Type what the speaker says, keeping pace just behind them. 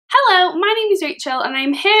So my name is Rachel and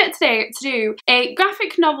I'm here today to do a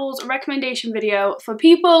graphic novels recommendation video for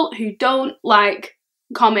people who don't like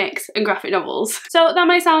comics and graphic novels. So that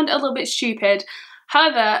might sound a little bit stupid.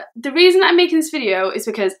 However, the reason I'm making this video is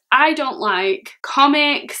because I don't like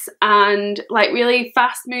comics and like really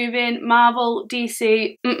fast moving Marvel,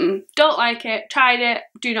 DC, don't like it, tried it,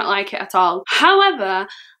 do not like it at all. However,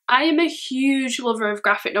 I am a huge lover of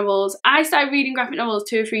graphic novels. I started reading graphic novels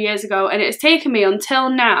 2 or 3 years ago and it's taken me until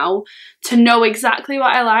now to know exactly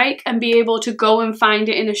what I like and be able to go and find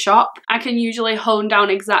it in a shop. I can usually hone down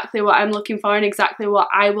exactly what I'm looking for and exactly what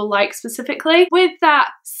I will like specifically. With that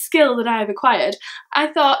skill that I have acquired, I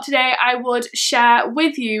thought today I would share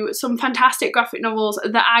with you some fantastic graphic novels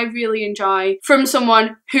that I really enjoy from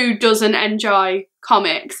someone who doesn't enjoy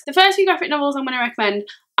comics. The first few graphic novels I'm going to recommend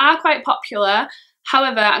are quite popular.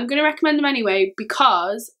 However, I'm going to recommend them anyway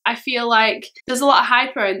because I feel like there's a lot of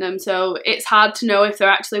hype around them, so it's hard to know if they're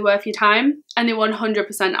actually worth your time, and they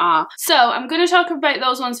 100% are. So I'm going to talk about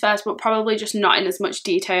those ones first, but probably just not in as much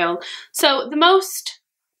detail. So the most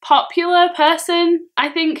popular person, I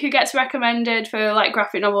think, who gets recommended for like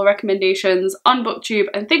graphic novel recommendations on BookTube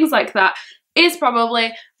and things like that is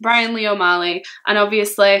probably Brian Lee O'Malley, and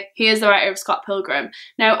obviously he is the writer of Scott Pilgrim.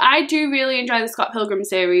 Now I do really enjoy the Scott Pilgrim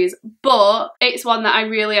series, but it's one that I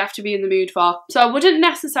really have to be in the mood for, so I wouldn't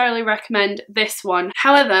necessarily recommend this one.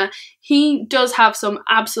 However, he does have some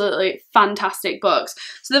absolutely fantastic books.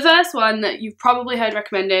 So the first one that you've probably heard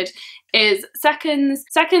recommended is Seconds.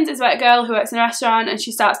 Seconds is about a girl who works in a restaurant and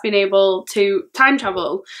she starts being able to time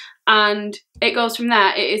travel, and it goes from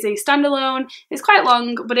there. It is a standalone, it's quite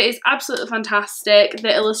long, but it is absolutely fantastic.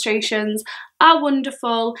 The illustrations are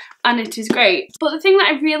wonderful and it is great. But the thing that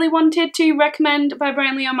I really wanted to recommend by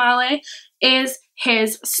Brian Lee O'Malley is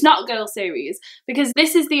his Snot Girl series, because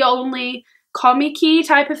this is the only comic-y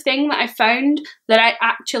type of thing that I found that I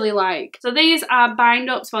actually like. So these are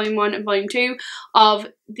bind-ups, volume 1 and volume 2 of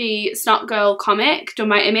the Snot Girl comic done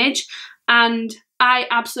by Image, and I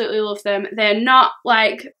absolutely love them. They're not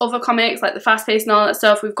like other comics, like the fast-paced and all that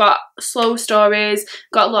stuff. We've got slow stories,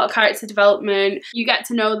 got a lot of character development. You get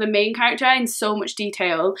to know the main character in so much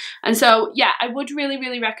detail. And so, yeah, I would really,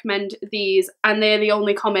 really recommend these, and they're the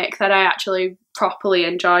only comic that I actually properly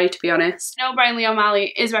enjoy, to be honest. I know Brian Lee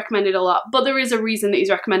O'Malley is recommended a lot, but there is a reason that he's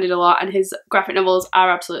recommended a lot, and his graphic novels are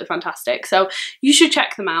absolutely fantastic, so you should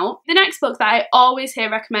check them out. The next book that I always hear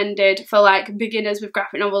recommended for like beginners with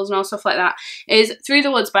graphic novels and all stuff like that is Through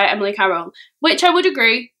the Woods by Emily Carroll, which I would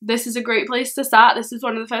agree, this is a great place to start. This is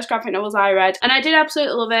one of the first graphic novels I read and I did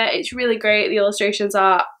absolutely love it. It's really great, the illustrations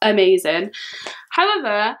are amazing.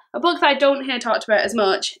 However, a book that I don't hear talked about as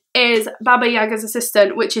much is Baba Yaga's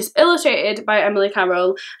Assistant, which is illustrated by Emily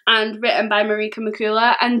Carroll and written by Marika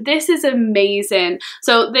Makula, and this is amazing.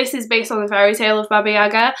 So this is based on the fairy tale of Baba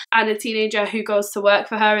Yaga and a teenager who goes to work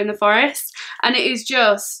for her in the forest, and it is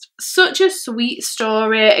just such a sweet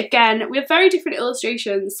story. Again, we have very different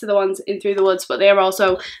illustrations to the ones in Through the Woods, but they are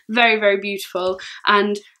also very, very beautiful,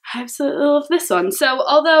 and I absolutely love this one. So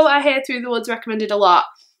although I hear Through the Woods recommended a lot,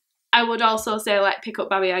 I would also say like pick up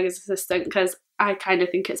Baba Yaga's Assistant because I kind of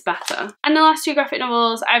think it's better. And the last two graphic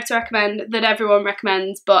novels I have to recommend that everyone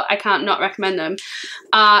recommends, but I can't not recommend them,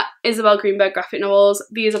 are Isabel Greenberg graphic novels.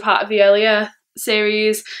 These are part of the Early Earth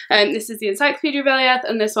series. This is the Encyclopedia of Early Earth,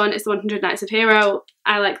 and this one is the 100 Nights of Hero.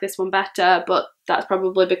 I like this one better, but that's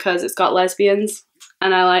probably because it's got lesbians,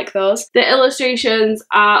 and I like those. The illustrations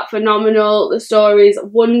are phenomenal, the story's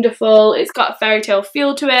wonderful, it's got a fairy tale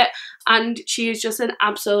feel to it, and she is just an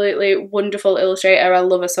absolutely wonderful illustrator. I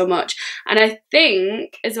love her so much. And I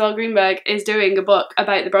think Isabel Greenberg is doing a book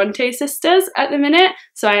about the Bronte sisters at the minute,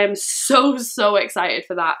 so I am so excited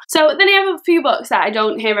for that. So then I have a few books that I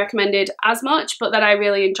don't hear recommended as much, but that I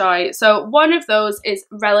really enjoy. So one of those is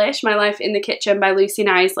Relish, My Life in the Kitchen by Lucy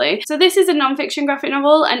Knisley. So this is a non-fiction graphic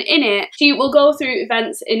novel, and in it she will go through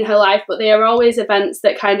events in her life, but they are always events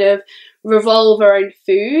that kind of revolve around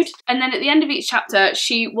food, and then at the end of each chapter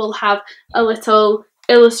she will have a little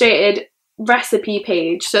illustrated recipe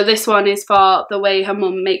page. So this one is for the way her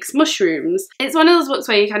mum makes mushrooms. It's one of those books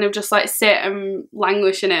where you kind of just like sit and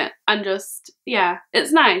languish in it and just, yeah,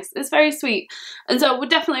 it's nice, it's very sweet, and so would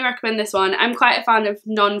definitely recommend this one. I'm quite a fan of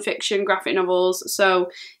non-fiction graphic novels, so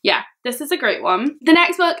yeah, this is a great one. The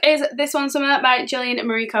next book is This One Summer by Gillian and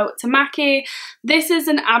Mariko Tamaki. This is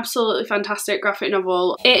an absolutely fantastic graphic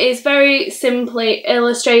novel. It is very simply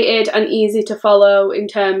illustrated and easy to follow in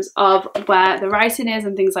terms of where the writing is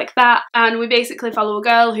and things like that. And we basically follow a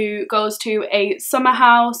girl who goes to a summer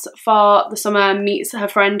house for the summer, meets her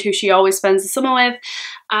friend who she always spends the summer with,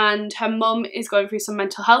 and her mum is going through some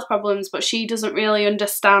mental health problems, but she doesn't really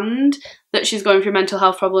understand that she's going through mental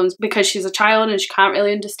health problems because she's a child and she can't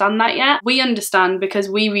really understand that yet. We understand because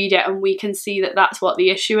we read it and we can see that that's what the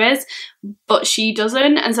issue is, but she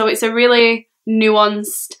doesn't. And so it's a really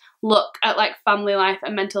nuanced look at like family life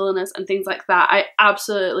and mental illness and things like that. I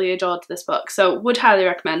absolutely adored this book, so would highly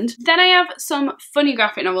recommend. Then I have some funny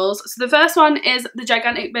graphic novels. So the first one is The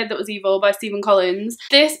Gigantic Bird That Was Evil by Stephen Collins.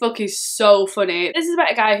 This book is so funny. This is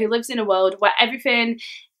about a guy who lives in a world where everything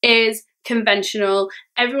is conventional.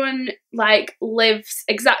 Everyone like lives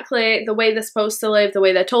exactly the way they're supposed to live, the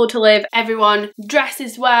way they're told to live. Everyone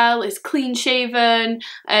dresses well, is clean shaven,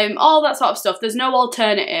 all that sort of stuff. There's no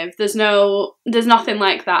alternative. There's nothing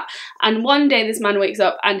like that. And one day this man wakes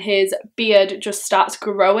up and his beard just starts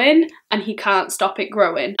growing and he can't stop it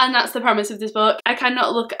growing. And that's the premise of this book. I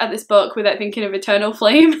cannot look at this book without thinking of Eternal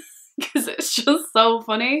Flame. Because it's just so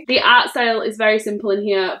funny. The art style is very simple in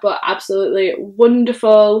here, but absolutely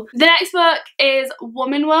wonderful. The next book is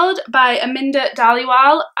Woman World by Aminda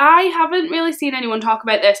Dhaliwal. I haven't really seen anyone talk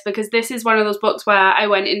about this because this is one of those books where I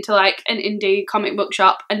went into like an indie comic book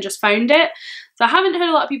shop and just found it. So I haven't heard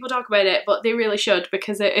a lot of people talk about it, but they really should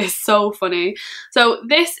because it is so funny. So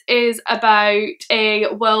this is about a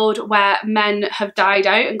world where men have died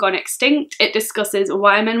out and gone extinct. It discusses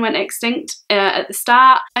why men went extinct at the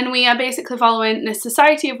start, and we are basically following the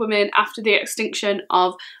society of women after the extinction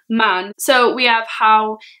of man. So we have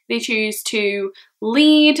how they choose to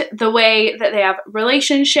lead, the way that they have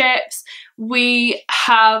relationships. We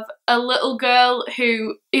have a little girl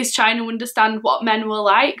who is trying to understand what men were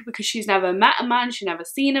like because she's never met a man, she's never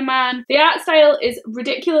seen a man. The art style is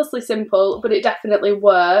ridiculously simple, but it definitely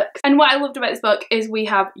works. And what I loved about this book is we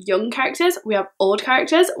have young characters, we have old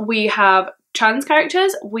characters, we have trans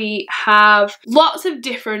characters, we have lots of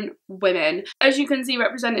different women, as you can see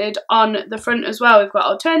represented on the front as well. We've got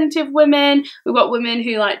alternative women, we've got women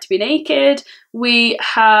who like to be naked, we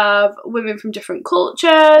have women from different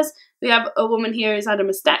cultures, we have a woman here who's had a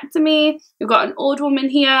mastectomy, we've got an old woman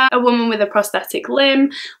here, a woman with a prosthetic limb.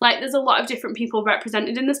 Like, there's a lot of different people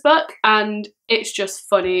represented in this book and it's just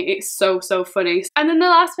funny. It's so, so funny. And then the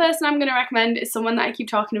last person I'm going to recommend is someone that I keep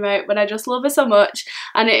talking about but I just love her so much,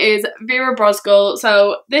 and it is Vera Brosgol.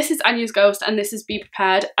 So this is Anya's Ghost and this is Be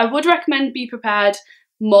Prepared. I would recommend Be Prepared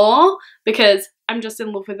more because I'm just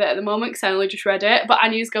in love with it at the moment because I only just read it, but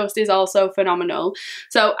Anya's Ghost is also phenomenal.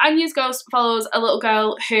 So Anya's Ghost follows a little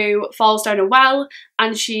girl who falls down a well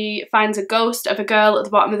and she finds a ghost of a girl at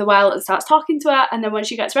the bottom of the well and starts talking to her, and then when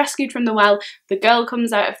she gets rescued from the well, the girl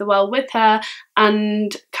comes out of the well with her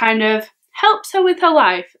and kind of helps her with her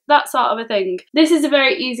life, that sort of a thing. This is a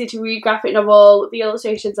very easy to read graphic novel. The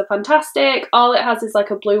illustrations are fantastic. All it has is like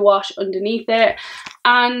a blue wash underneath it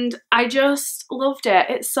and I just loved it.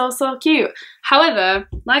 It's so, so cute. However,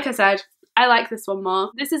 like I said, I like this one more.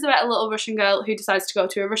 This is about a little Russian girl who decides to go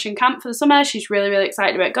to a Russian camp for the summer. She's really, really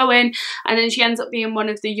excited about going, and then she ends up being one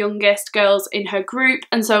of the youngest girls in her group,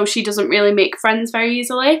 and so she doesn't really make friends very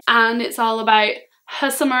easily, and it's all about her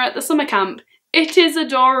summer at the summer camp. It is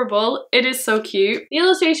adorable. It is so cute. The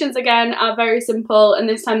illustrations again are very simple, and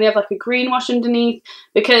this time they have like a green wash underneath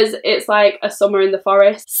because it's like a summer in the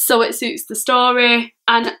forest, so it suits the story,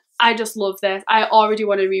 and I just love this. I already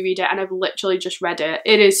want to reread it and I've literally just read it.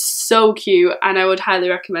 It is so cute and I would highly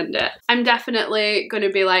recommend it. I'm definitely going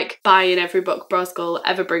to be like buying every book Brosgol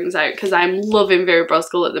ever brings out because I'm loving Vera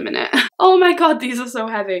Brosgol at the minute. Oh my god, these are so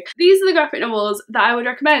heavy. These are the graphic novels that I would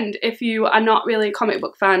recommend if you are not really a comic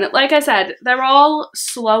book fan. Like I said, they're all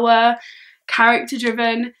slower, character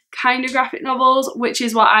driven kind of graphic novels, which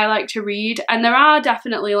is what I like to read, and there are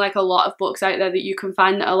definitely like a lot of books out there that you can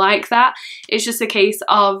find that are like that. It's just a case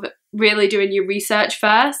of really doing your research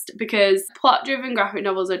first because plot driven graphic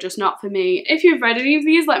novels are just not for me. If you've read any of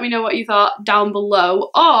these, let me know what you thought down below,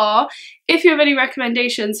 or if you have any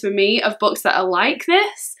recommendations for me of books that are like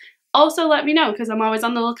this, also let me know because I'm always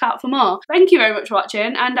on the lookout for more. Thank you very much for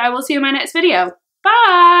watching and I will see you in my next video.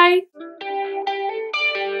 Bye!